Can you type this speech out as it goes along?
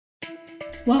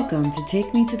Welcome to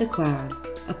Take Me to the Cloud,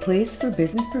 a place for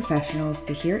business professionals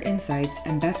to hear insights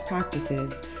and best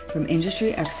practices from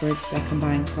industry experts that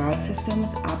combine cloud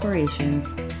systems,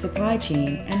 operations, supply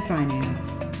chain, and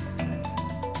finance.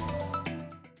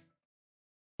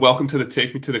 Welcome to the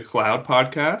Take Me to the Cloud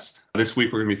podcast. This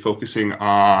week we're going to be focusing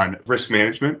on risk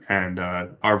management and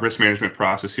our risk management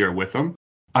process here with them.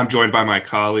 I'm joined by my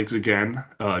colleagues again,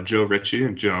 Joe Ritchie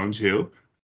and Jones Yu.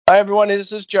 Hi everyone,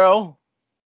 this is Joe.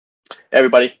 Hey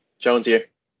everybody, Jones here.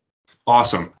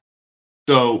 Awesome.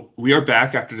 So we are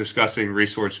back after discussing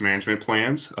resource management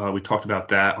plans. We talked about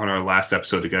that on our last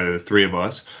episode together, the three of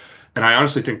us. And I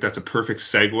honestly think that's a perfect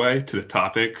segue to the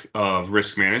topic of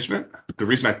risk management. The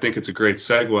reason I think it's a great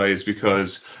segue is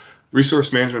because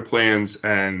resource management plans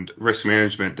and risk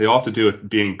management, they all have to do with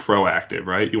being proactive,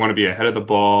 right? You want to be ahead of the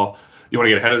ball. You want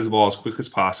to get ahead of the ball as quick as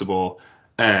possible.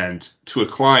 And to a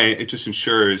client, it just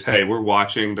ensures, hey, we're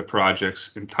watching the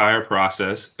project's entire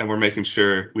process and we're making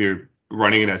sure we're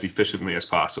running it as efficiently as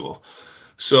possible.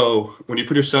 So when you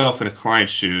put yourself in a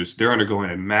client's shoes, they're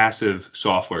undergoing a massive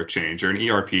software change or an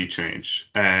ERP change.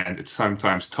 And it's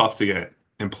sometimes tough to get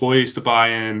employees to buy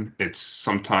in. It's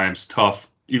sometimes tough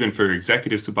even for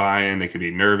executives to buy in. They can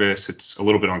be nervous. It's a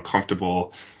little bit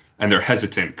uncomfortable. And they're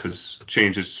hesitant because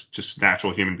change is just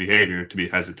natural human behavior to be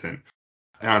hesitant.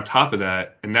 And on top of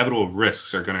that, inevitable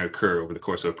risks are going to occur over the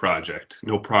course of a project.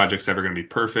 No project's ever going to be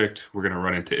perfect. We're going to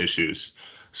run into issues.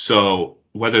 So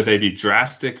whether they be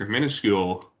drastic or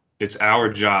minuscule, it's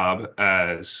our job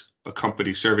as a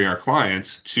company serving our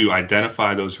clients to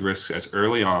identify those risks as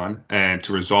early on and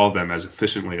to resolve them as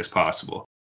efficiently as possible.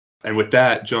 And with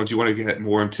that, Jones, you want to get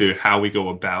more into how we go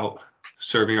about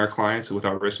serving our clients with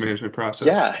our risk management process?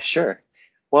 Yeah, sure.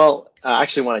 Well, I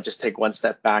actually want to just take one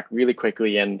step back really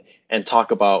quickly and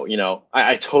talk about,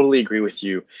 I totally agree with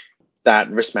you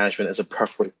that risk management is a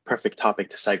perfect topic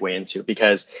to segue into,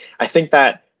 because I think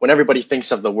that when everybody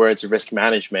thinks of the words risk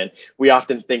management, we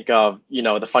often think of,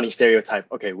 the funny stereotype,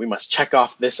 okay, we must check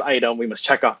off this item, we must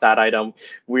check off that item.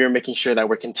 We're making sure that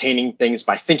we're containing things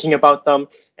by thinking about them.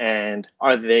 And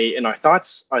are they in our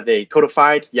thoughts? Are they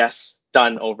codified? Yes,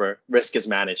 done, over, risk is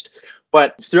managed.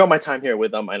 But throughout my time here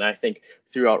with them, and I think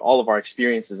throughout all of our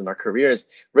experiences in our careers,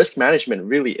 risk management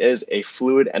really is a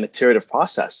fluid and iterative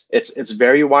process. It's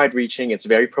very wide reaching. It's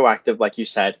very proactive, like you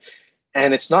said.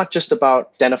 And it's not just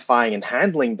about identifying and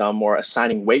handling them or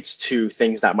assigning weights to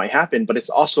things that might happen, but it's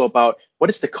also about what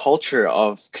is the culture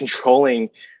of controlling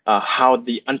how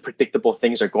the unpredictable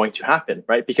things are going to happen,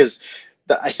 right? Because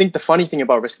I think the funny thing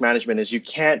about risk management is you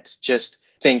can't just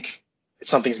think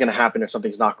something's going to happen or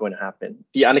something's not going to happen.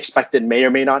 The unexpected may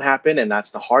or may not happen, and that's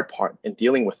the hard part in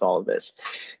dealing with all of this.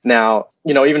 Now,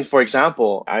 even for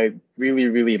example, I really,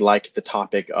 really like the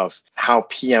topic of how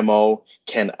PMO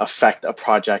can affect a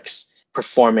project's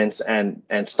performance and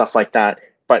stuff like that.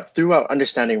 But throughout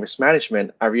understanding risk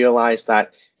management, I realized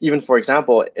that even, for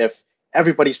example, if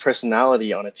everybody's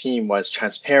personality on a team was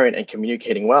transparent and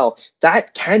communicating well,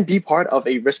 that can be part of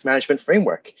a risk management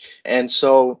framework. And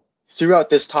so throughout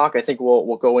this talk, I think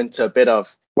we'll go into a bit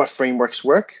of what frameworks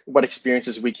work, what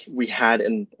experiences we had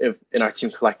in our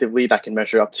team collectively that can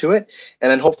measure up to it,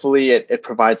 and then hopefully it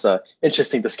provides an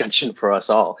interesting discussion for us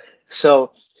all.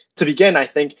 So to begin, I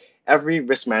think every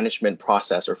risk management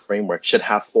process or framework should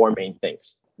have four main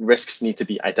things. Risks need to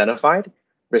be identified,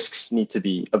 risks need to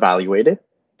be evaluated,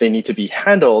 they need to be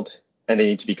handled, and they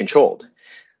need to be controlled.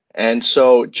 And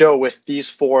so, Joe, with these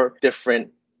four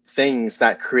different things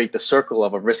that create the circle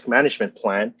of a risk management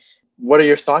plan, what are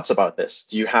your thoughts about this?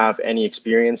 Do you have any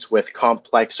experience with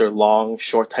complex or long,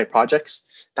 short type projects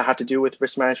that have to do with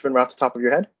risk management right off the top of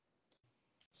your head?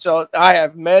 So I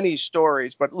have many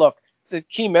stories, but look, the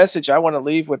key message I want to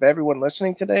leave with everyone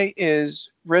listening today is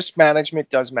risk management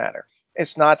does matter.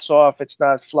 It's not soft, it's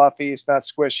not fluffy, it's not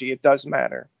squishy, it does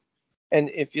matter. And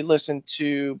if you listen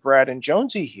to Brad and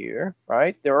Jonesy here,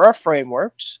 right, there are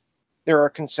frameworks. There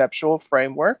are conceptual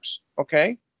frameworks,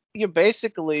 okay?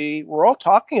 We're all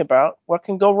talking about what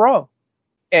can go wrong.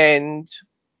 And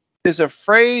there's a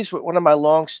phrase with one of my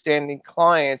long-standing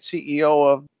clients, CEO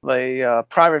of a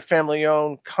private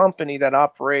family-owned company that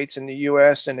operates in the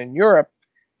U.S. and in Europe.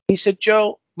 He said,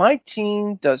 Joe, my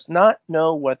team does not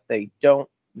know what they don't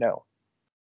know.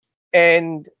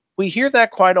 And we hear that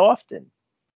quite often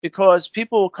because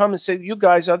people will come and say, you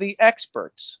guys are the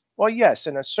experts. Well, yes,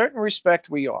 in a certain respect,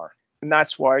 we are. And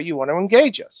that's why you want to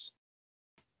engage us.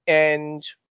 And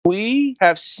we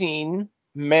have seen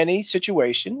many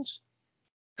situations,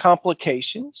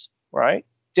 complications, right?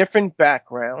 Different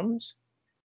backgrounds.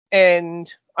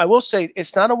 And I will say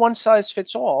it's not a one size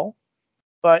fits all,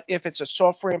 but if it's a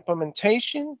software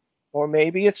implementation, or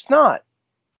maybe it's not,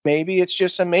 Maybe it's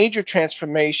just a major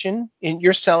transformation in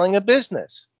you're selling a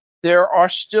business. There are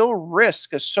still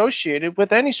risks associated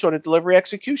with any sort of delivery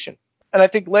execution. And I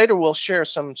think later we'll share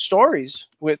some stories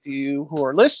with you who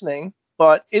are listening,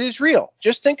 but it is real.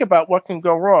 Just think about what can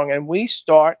go wrong. And we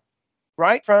start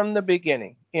right from the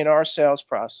beginning in our sales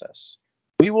process.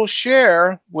 We will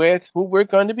share with who we're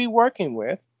going to be working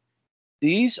with.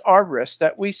 These are risks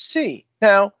that we see.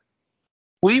 Now,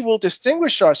 we will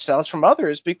distinguish ourselves from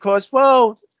others because,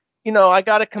 well, I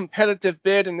got a competitive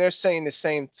bid and they're saying the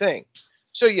same thing.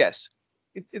 So yes,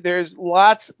 there's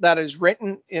lots that is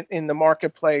written in the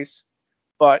marketplace,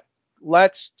 but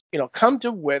let's, come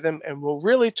to Witham and we'll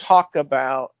really talk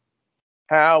about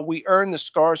how we earn the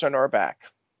scars on our back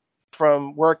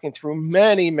from working through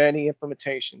many, many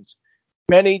implementations,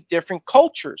 many different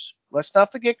cultures. Let's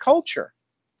not forget culture.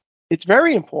 It's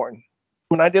very important.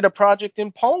 When I did a project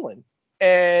in Poland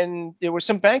and there were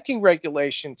some banking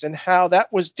regulations and how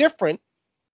that was different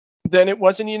than it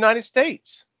was in the United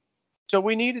States. So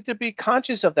we needed to be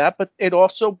conscious of that, but it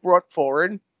also brought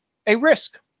forward a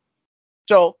risk.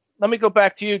 So let me go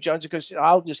back to you, Jones, because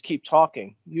I'll just keep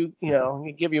talking. You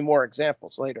give you more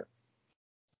examples later.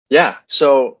 Yeah.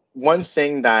 So one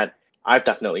thing that I've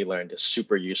definitely learned is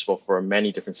super useful for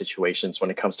many different situations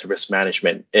when it comes to risk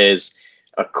management is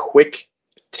a quick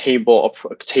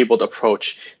tabled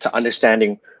approach to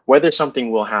understanding whether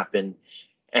something will happen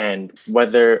and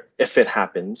whether, if it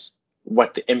happens,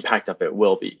 what the impact of it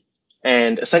will be.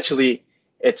 And essentially,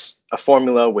 it's a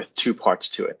formula with two parts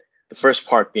to it. The first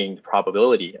part being the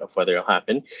probability of whether it'll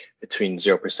happen between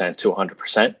 0% to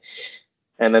 100%.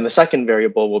 And then the second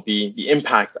variable will be the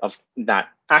impact of that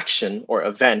action or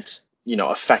event,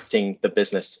 affecting the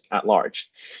business at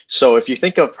large. So if you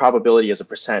think of probability as a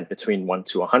percent between 1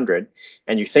 to 100,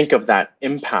 and you think of that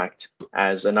impact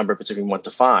as a number between 1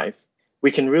 to 5,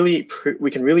 we can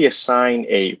really assign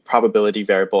a probability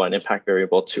variable and impact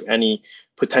variable to any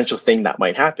potential thing that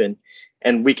might happen.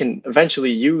 And we can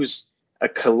eventually use a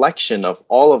collection of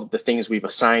all of the things we've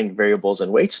assigned variables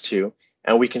and weights to,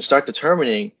 and we can start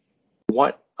determining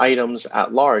what items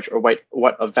at large or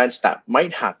what events that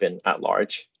might happen at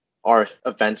large are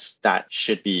events that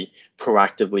should be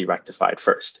proactively rectified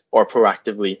first or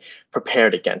proactively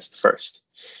prepared against first.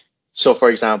 So for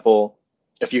example,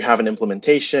 if you have an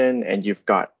implementation and you've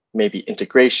got maybe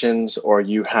integrations or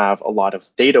you have a lot of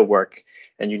data work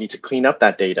and you need to clean up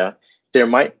that data, there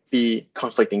might be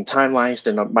conflicting timelines,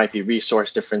 there might be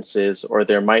resource differences, or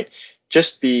there might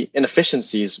just be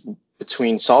inefficiencies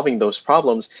between solving those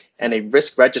problems, and a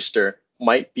risk register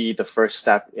might be the first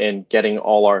step in getting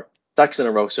all our ducks in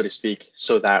a row, so to speak,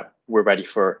 so that we're ready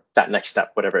for that next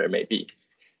step, whatever it may be.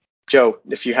 Joe,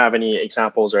 if you have any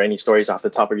examples or any stories off the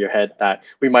top of your head that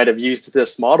we might have used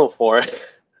this model for,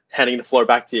 handing the floor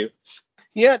back to you.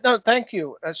 Yeah, no, thank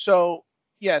you. So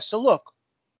look,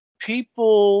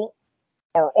 people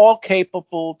are all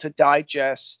capable to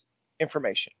digest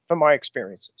information from my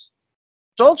experiences.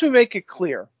 So once we make it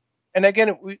clear, and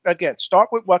again, start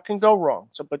with what can go wrong.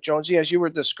 So, but Jonesy, as you were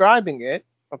describing it,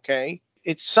 okay,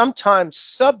 it's sometimes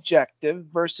subjective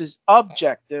versus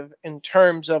objective in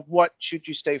terms of what should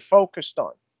you stay focused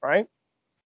on, right?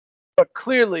 But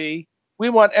clearly, we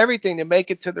want everything to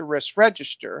make it to the risk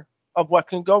register of what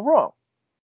can go wrong,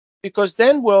 because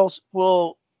then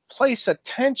we'll place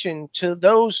attention to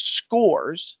those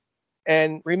scores.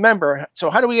 And remember, so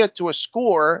how do we get to a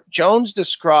score? Jones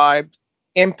described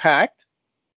impact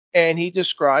and he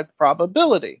described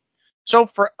probability. So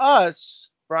for us,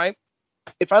 right,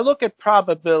 if I look at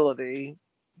probability,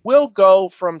 we'll go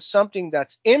from something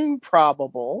that's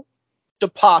improbable to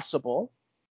possible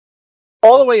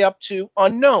all the way up to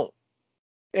unknown.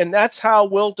 And that's how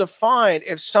we'll define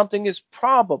if something is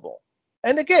probable.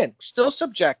 And again, still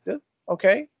subjective,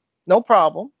 okay? No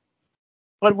problem.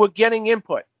 But we're getting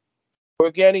input.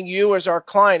 We're getting you as our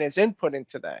client as input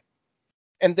into that.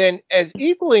 And then as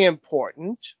equally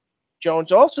important,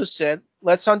 Jones also said,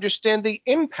 let's understand the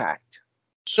impact.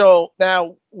 So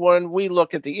now when we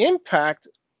look at the impact,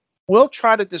 we'll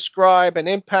try to describe an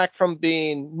impact from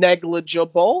being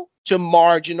negligible to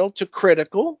marginal to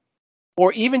critical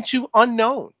or even to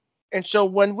unknown. And so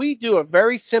when we do a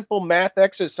very simple math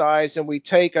exercise and we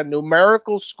take a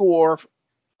numerical score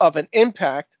of an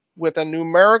impact with a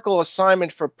numerical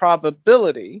assignment for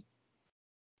probability,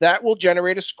 that will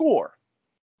generate a score.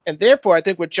 And therefore, I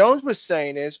think what Jones was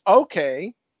saying is,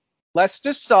 okay, let's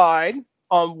decide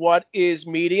on what is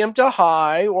medium to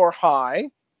high or high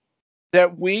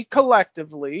that we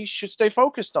collectively should stay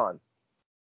focused on.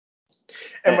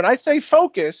 And when I say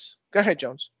focus, go ahead,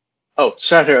 Jones. Oh,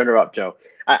 sorry to interrupt, Joe.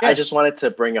 I just wanted to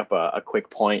bring up a quick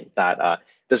point that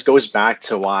this goes back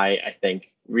to why I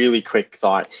think really quick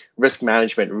thought, risk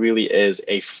management really is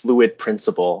a fluid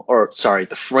principle,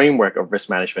 the framework of risk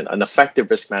management. An effective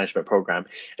risk management program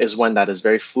is one that is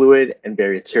very fluid and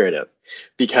very iterative,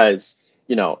 because,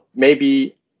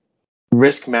 maybe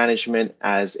risk management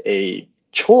as a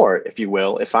chore, if you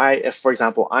will, if for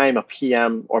example, I'm a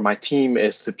PM or my team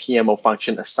is the PMO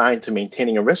function assigned to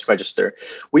maintaining a risk register,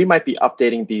 we might be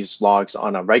updating these logs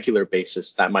on a regular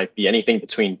basis. That might be anything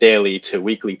between daily to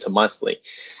weekly to monthly.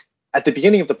 At the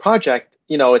beginning of the project,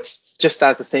 it's just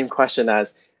as the same question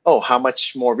as, oh, how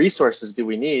much more resources do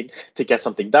we need to get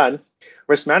something done?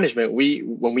 Risk management,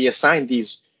 when we assign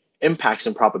these impacts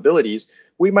and probabilities,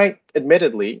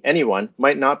 anyone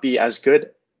might not be as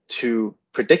good to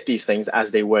predict these things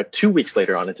as they would 2 weeks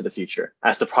later on into the future.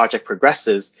 As the project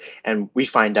progresses and we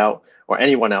find out, or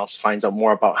anyone else finds out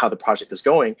more about how the project is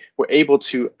going, we're able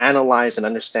to analyze and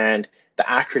understand the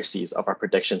accuracies of our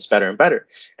predictions better and better.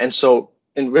 And so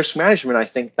in risk management, I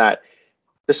think that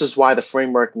this is why the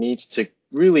framework needs to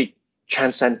really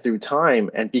transcend through time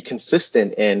and be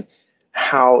consistent in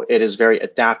how it is very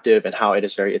adaptive and how it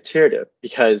is very iterative.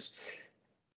 Because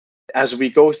as we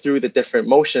go through the different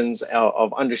motions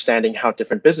of understanding how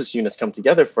different business units come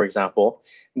together, for example,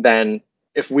 then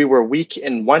if we were weak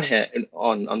in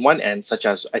on one end, such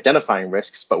as identifying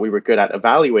risks, but we were good at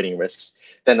evaluating risks,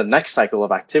 then the next cycle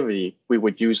of activity, we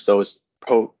would use those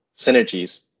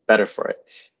synergies better for it.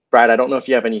 Brad, I don't know if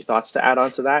you have any thoughts to add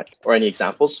on to that or any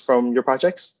examples from your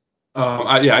projects.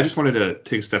 I just wanted to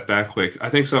take a step back quick. I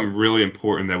think something really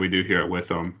important that we do here at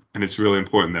Withum, and it's really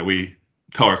important that we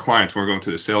tell our clients when we're going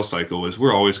through the sales cycle, is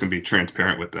we're always going to be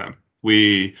transparent with them.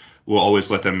 We will always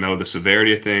let them know the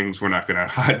severity of things. We're not going to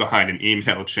hide behind an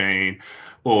email chain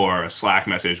or a Slack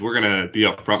message. We're going to be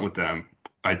upfront with them,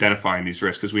 identifying these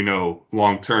risks, because we know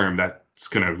long term that's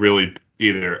going to really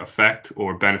either affect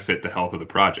or benefit the health of the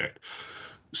project.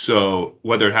 So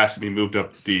whether it has to be moved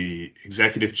up the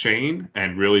executive chain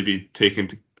and really be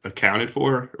accounted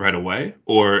for right away,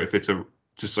 or if it's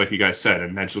just like you guys said,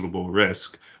 a negligible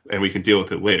risk and we can deal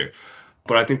with it later.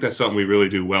 But I think that's something we really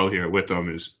do well here with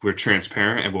them, is we're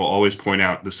transparent and we'll always point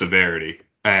out the severity.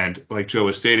 And like Joe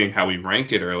was stating, how we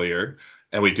rank it earlier,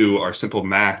 and we do our simple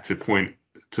math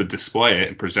to display it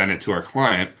and present it to our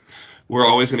client, we're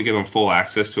always going to give them full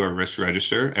access to our risk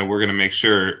register, and we're going to make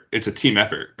sure it's a team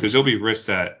effort, because there'll be risks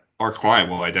that our client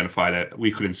will identify that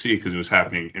we couldn't see because it was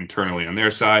happening internally on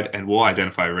their side, and we'll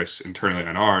identify risks internally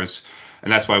on ours.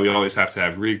 And that's why we always have to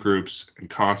have regroups and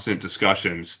constant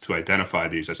discussions to identify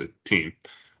these as a team.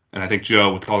 And I think,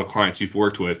 Joe, with all the clients you've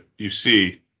worked with, you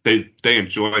see they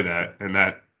enjoy that, and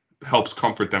that helps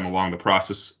comfort them along the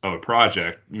process of a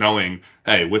project, knowing,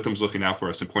 hey, Withum's looking out for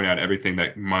us and pointing out everything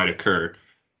that might occur,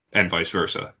 and vice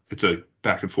versa. It's a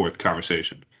back and forth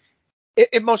conversation.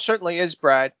 It most certainly is,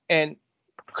 Brad. And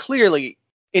clearly,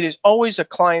 it is always a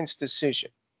client's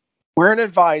decision. We're an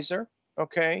advisor,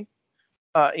 okay?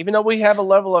 Even though we have a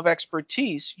level of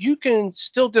expertise, you can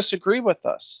still disagree with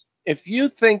us. If you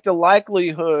think the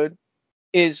likelihood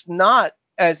is not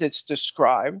as it's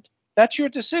described, that's your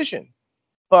decision.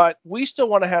 But we still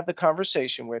want to have the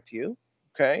conversation with you,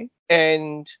 okay?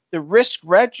 And the risk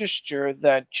register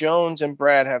that Jones and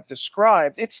Brad have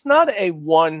described, it's not a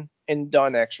one and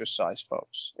done exercise,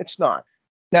 folks. It's not.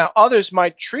 Now, others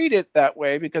might treat it that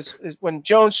way, because when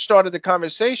Jones started the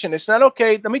conversation, it's not,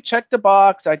 okay, let me check the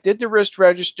box. I did the risk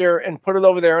register and put it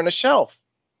over there on a shelf.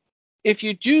 If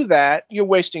you do that, you're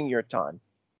wasting your time.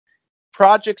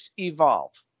 Projects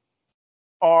evolve.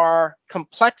 Our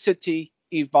complexity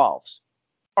evolves.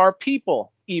 Our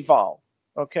people evolve,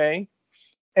 okay?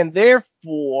 And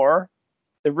therefore,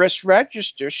 the risk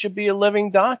register should be a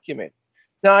living document.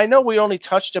 Now, I know we only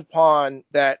touched upon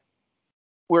that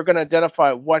we're going to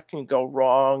identify what can go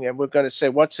wrong, and we're going to say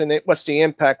what's in it, what's the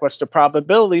impact, what's the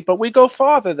probability, but we go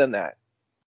farther than that.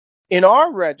 In our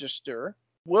register,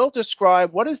 we'll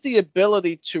describe what is the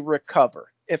ability to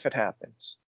recover if it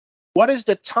happens. What is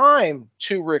the time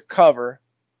to recover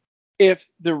if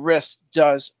the risk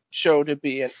does show to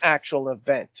be an actual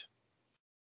event?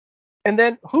 And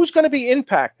then who's going to be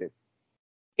impacted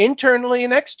internally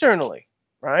and externally,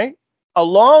 right?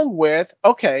 Along with,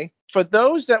 okay, for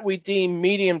those that we deem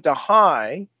medium to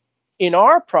high, in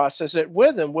our process at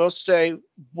Withum, we'll say,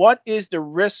 what is the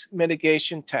risk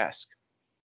mitigation task?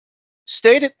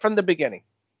 State it from the beginning.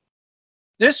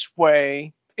 This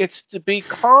way, it's to be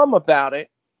calm about it,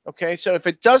 okay? So if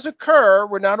it does occur,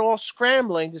 we're not all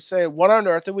scrambling to say, what on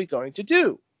earth are we going to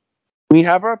do? We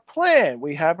have our plan.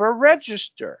 We have our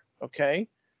register, okay?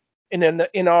 And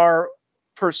in our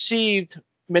perceived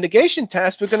mitigation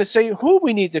task, we're going to say who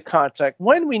we need to contact,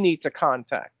 when we need to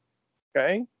contact,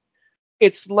 okay?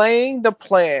 It's laying the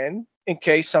plan in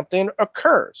case something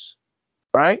occurs,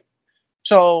 right?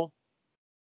 So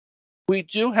we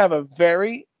do have a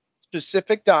very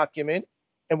specific document,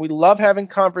 and we love having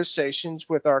conversations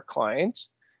with our clients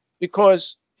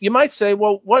because you might say,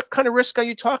 well, what kind of risk are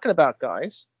you talking about,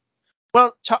 guys?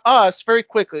 Well, to us, very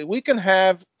quickly, we can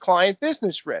have client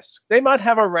business risk. They might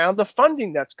have a round of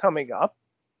funding that's coming up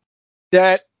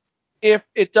that if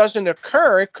it doesn't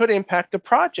occur, it could impact the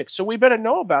project. So we better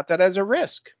know about that as a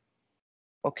risk.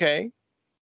 Okay.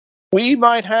 We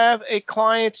might have a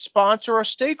client sponsor or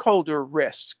stakeholder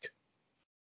risk.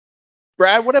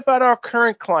 Brad, what about our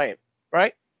current client,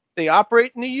 right? They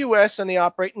operate in the US and they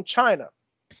operate in China.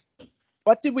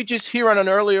 What did we just hear on an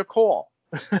earlier call,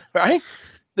 right?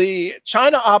 The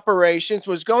China operations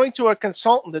was going to a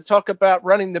consultant to talk about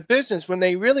running the business when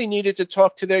they really needed to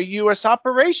talk to their US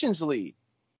operations lead.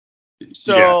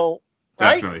 So,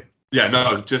 yeah, definitely. Right? Yeah,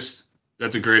 no, just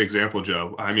that's a great example,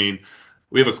 Joe. I mean,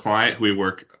 we have a client we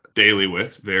work daily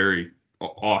with very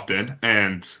often,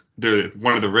 and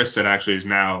one of the risks that actually is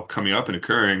now coming up and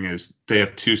occurring is they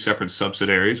have two separate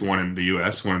subsidiaries, one in the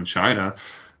US, one in China,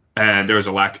 and there was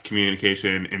a lack of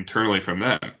communication internally from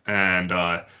them. And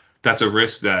that's a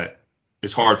risk that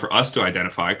is hard for us to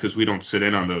identify because we don't sit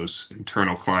in on those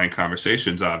internal client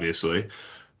conversations, obviously.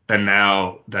 And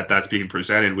now that that's being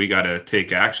presented, we got to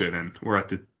take action, and we're at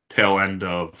the tail end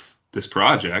of this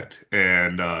project,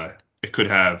 and it could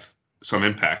have some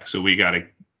impact. So we got to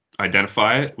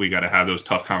identify it. We got to have those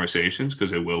tough conversations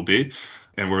because it will be,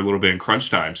 and we're a little bit in crunch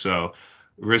time. So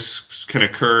risks can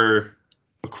occur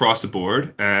across the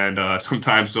board, and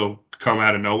sometimes they'll come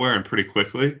out of nowhere and pretty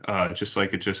quickly, just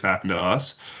like it just happened to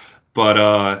us.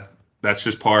 But that's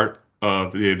just part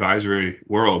of the advisory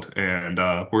world, and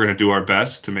we're going to do our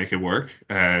best to make it work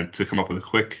and to come up with a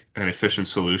quick and efficient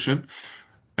solution.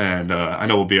 And I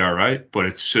know we'll be all right, but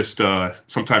it's just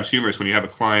sometimes humorous when you have a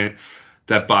client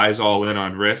that buys all in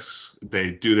on risks.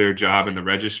 They do their job in the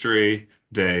registry.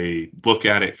 They look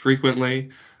at it frequently.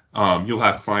 You'll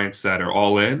have clients that are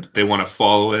all in. They want to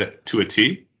follow it to a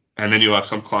T. And then you'll have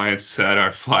some clients that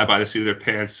are fly by the seat of their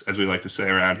pants, as we like to say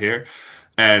around here,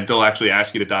 and they'll actually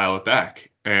ask you to dial it back.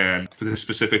 And for this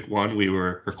specific one, we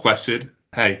were requested,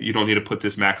 hey, you don't need to put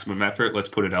this maximum effort. Let's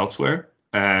put it elsewhere.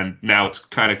 And now it's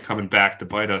kind of coming back to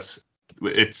bite us.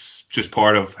 It's just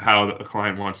part of how a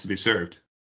client wants to be served.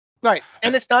 Right.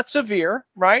 And it's not severe,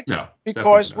 right? No.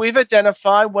 Because we've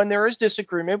identified when there is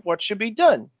disagreement, what should be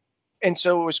done. And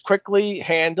so it was quickly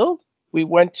handled. We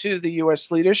went to the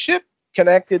U.S. leadership,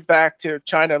 connected back to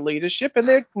China leadership, and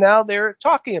they're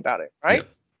talking about it, right? Yeah.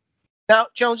 Now,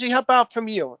 Jonesy, how about from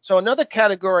you? So another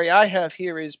category I have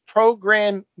here is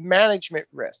program management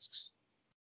risks.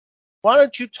 Why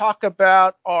don't you talk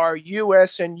about our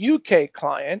US and UK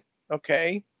client,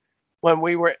 okay, when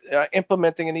we were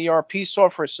implementing an ERP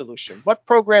software solution? What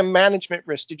program management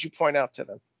risk did you point out to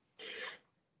them?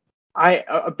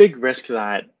 A big risk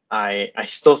that I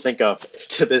still think of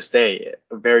to this day,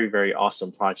 a very, very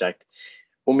awesome project.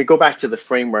 When we go back to the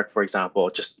framework, for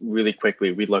example, just really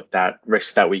quickly, we looked at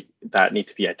risks that need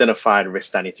to be identified,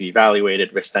 risks that need to be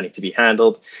evaluated, risks that need to be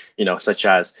handled, such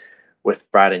as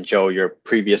with Brad and Joe, your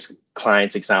previous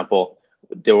client's example,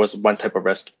 there was one type of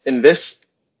risk. In this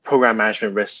program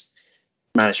management risk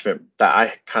management that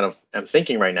I kind of am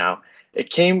thinking right now,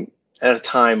 it came at a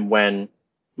time when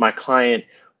my client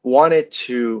wanted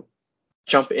to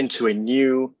jump into a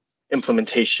new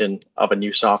implementation of a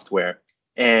new software.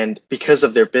 And because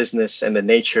of their business and the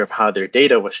nature of how their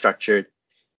data was structured,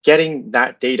 getting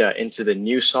that data into the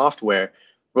new software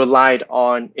relied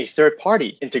on a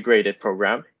third-party integrated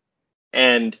program.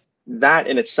 And that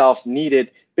in itself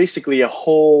needed basically a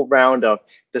whole round of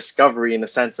discovery in the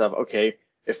sense of, okay,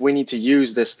 if we need to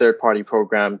use this third-party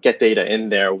program, get data in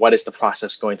there, what is the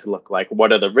process going to look like?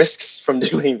 What are the risks from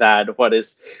doing that? What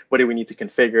do we need to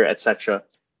configure, etc.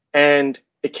 And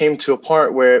it came to a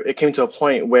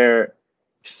point where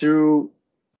through,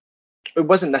 it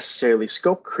wasn't necessarily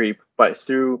scope creep, but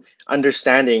through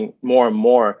understanding more and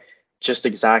more just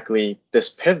exactly this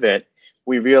pivot,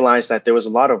 we realized that there was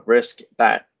a lot of risk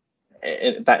that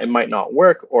it might not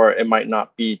work, or it might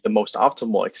not be the most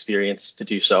optimal experience to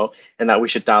do so, and that we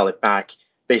should dial it back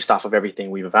based off of everything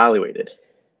we've evaluated.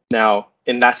 Now,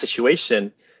 in that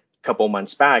situation, a couple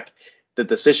months back, the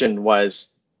decision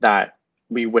was that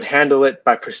we would handle it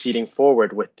by proceeding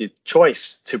forward with the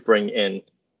choice to bring in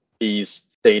these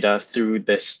data through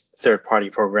this third-party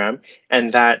program,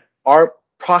 and that our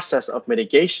process of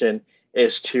mitigation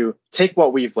is to take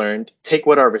what we've learned, take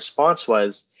what our response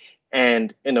was,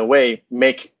 and in a way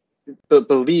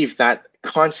believe that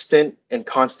constant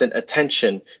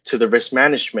attention to the risk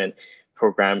management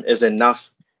program is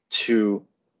enough to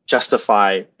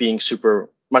justify being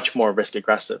much more risk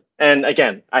aggressive. And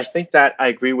again, I think that I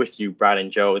agree with you, Brad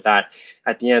and Joe, that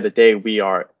at the end of the day, we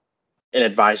are an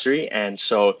advisory. And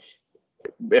so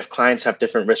if clients have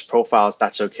different risk profiles,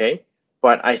 that's okay.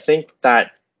 But I think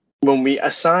that when we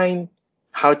assign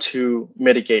how to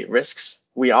mitigate risks,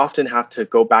 we often have to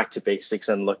go back to basics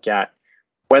and look at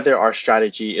whether our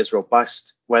strategy is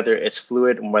robust, whether it's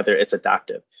fluid, and whether it's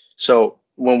adaptive. So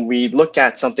when we look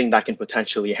at something that can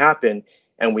potentially happen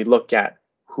and we look at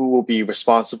who will be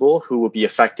responsible, who will be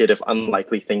affected if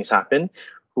unlikely things happen,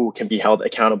 who can be held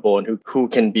accountable, and who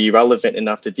can be relevant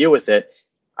enough to deal with it,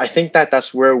 I think that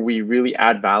that's where we really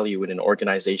add value in an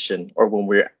organization, or when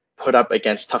we're put up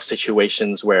against tough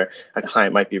situations where a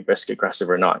client might be risk aggressive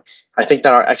or not. I think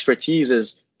that our expertise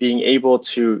is being able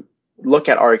to look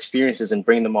at our experiences and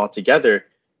bring them all together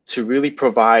to really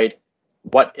provide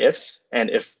what ifs, and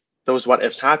if those what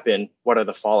ifs happen, what are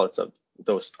the fallouts of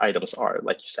those items are,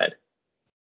 like you said.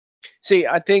 See,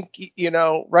 I think,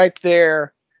 right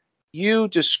there, you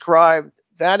described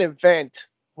that event.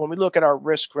 When we look at our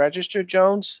risk register,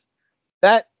 Jones,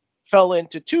 that fell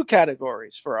into two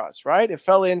categories for us, right? It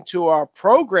fell into our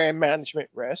program management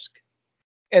risk,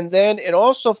 and then it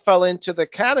also fell into the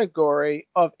category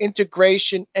of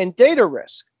integration and data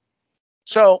risk.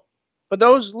 So for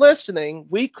those listening,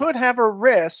 we could have a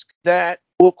risk that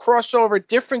will cross over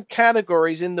different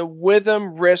categories in the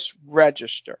Withum risk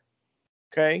register.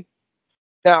 Okay.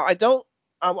 Now,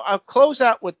 I'll close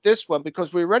out with this one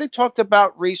because we already talked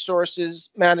about resources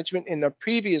management in the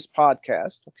previous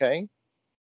podcast. Okay.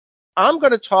 I'm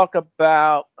going to talk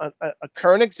about a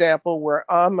current example where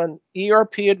I'm an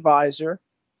ERP advisor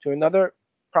to another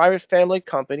private family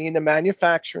company in the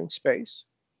manufacturing space.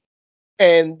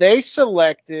 And they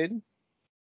selected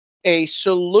a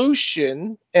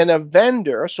solution and a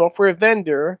vendor, a software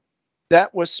vendor,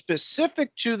 that was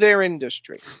specific to their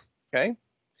industry. Okay.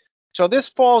 So this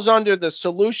falls under the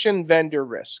solution vendor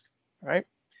risk, right?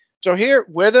 So here,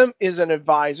 Withum is an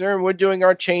advisor, and we're doing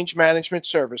our change management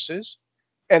services.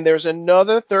 And there's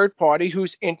another third party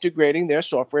who's integrating their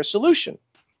software solution.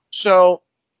 So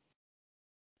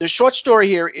the short story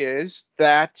here is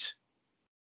that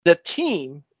the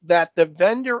team that the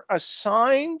vendor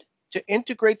assigned to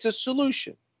integrate the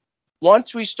solution,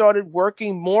 once we started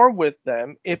working more with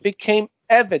them, it became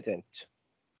evident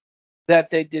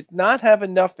that they did not have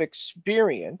enough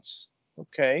experience,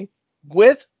 okay,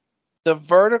 with the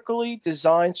vertically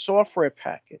designed software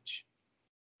package.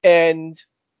 And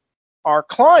our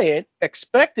client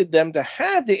expected them to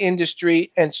have the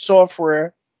industry and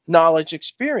software knowledge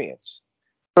experience.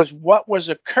 Because what was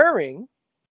occurring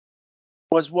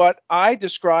was what I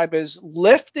describe as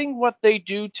lifting what they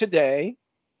do today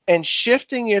and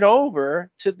shifting it over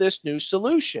to this new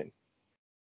solution.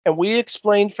 And we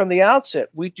explained from the outset,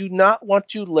 we do not want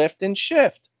to lift and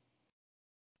shift.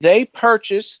 They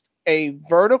purchased a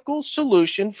vertical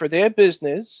solution for their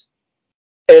business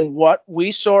and what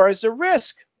we saw as a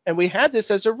risk. And we had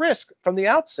this as a risk from the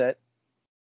outset,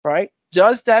 right?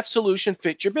 Does that solution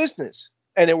fit your business?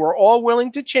 And they were all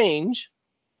willing to change.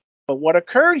 But what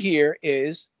occurred here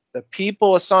is the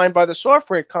people assigned by the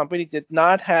software company did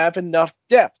not have enough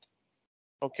depth,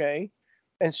 okay?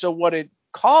 And so what it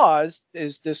caused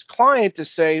is this client to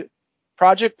say,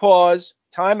 project pause,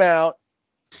 time out.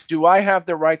 Do I have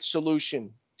the right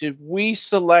solution? Did we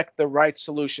select the right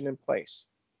solution in place?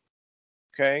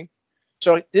 Okay.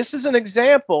 So this is an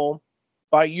example.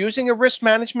 By using a risk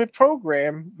management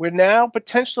program, we're now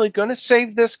potentially going to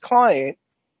save this client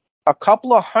a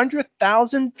couple of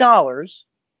 $100,000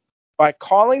 by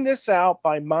calling this out,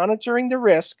 by monitoring the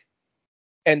risk,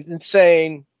 and then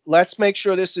saying, let's make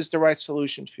sure this is the right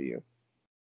solution for you.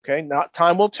 Okay, not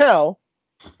time will tell,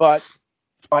 but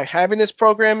by having this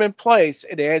program in place,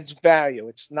 it adds value.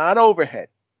 It's not overhead.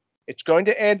 It's going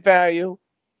to add value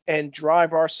and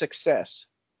drive our success,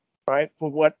 right, for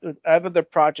whatever the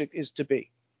project is to be.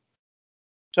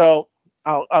 So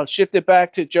I'll shift it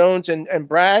back to Jones and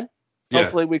Brad. Yeah.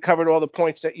 Hopefully we covered all the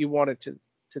points that you wanted to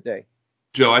today.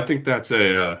 Joe, I think that's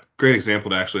a great example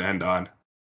to actually end on.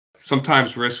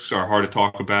 Sometimes risks are hard to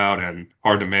talk about and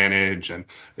hard to manage, and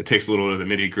it takes a little bit of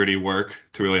the nitty-gritty work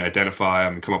to really identify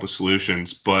them and come up with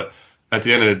solutions. But at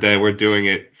the end of the day, we're doing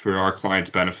it for our clients'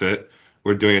 benefit.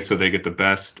 We're doing it so they get the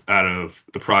best out of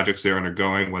the projects they're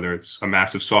undergoing, whether it's a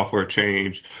massive software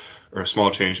change or a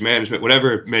small change management,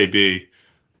 whatever it may be.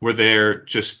 We're there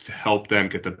just to help them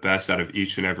get the best out of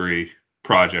each and every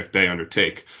project they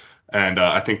undertake. And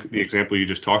I think the example you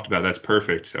just talked about, that's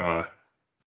perfect.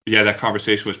 Yeah, that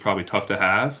conversation was probably tough to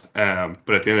have.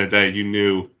 But at the end of the day, you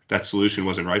knew that solution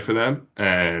wasn't right for them,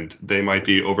 and they might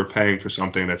be overpaying for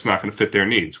something that's not going to fit their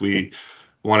needs. We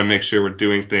We want to make sure we're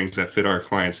doing things that fit our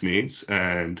clients' needs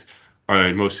and are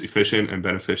the most efficient and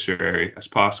beneficiary as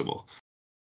possible.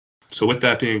 So with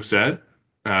that being said,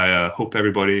 I hope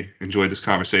everybody enjoyed this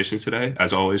conversation today.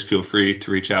 As always, feel free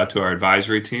to reach out to our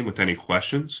advisory team with any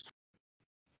questions.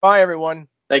 Bye, everyone.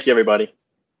 Thank you, everybody.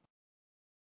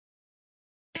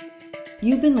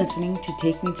 You've been listening to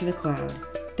Take Me to the Cloud.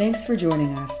 Thanks for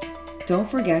joining us. Don't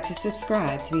forget to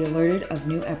subscribe to be alerted of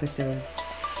new episodes.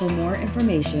 For more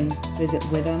information, visit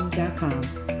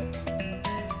withum.com.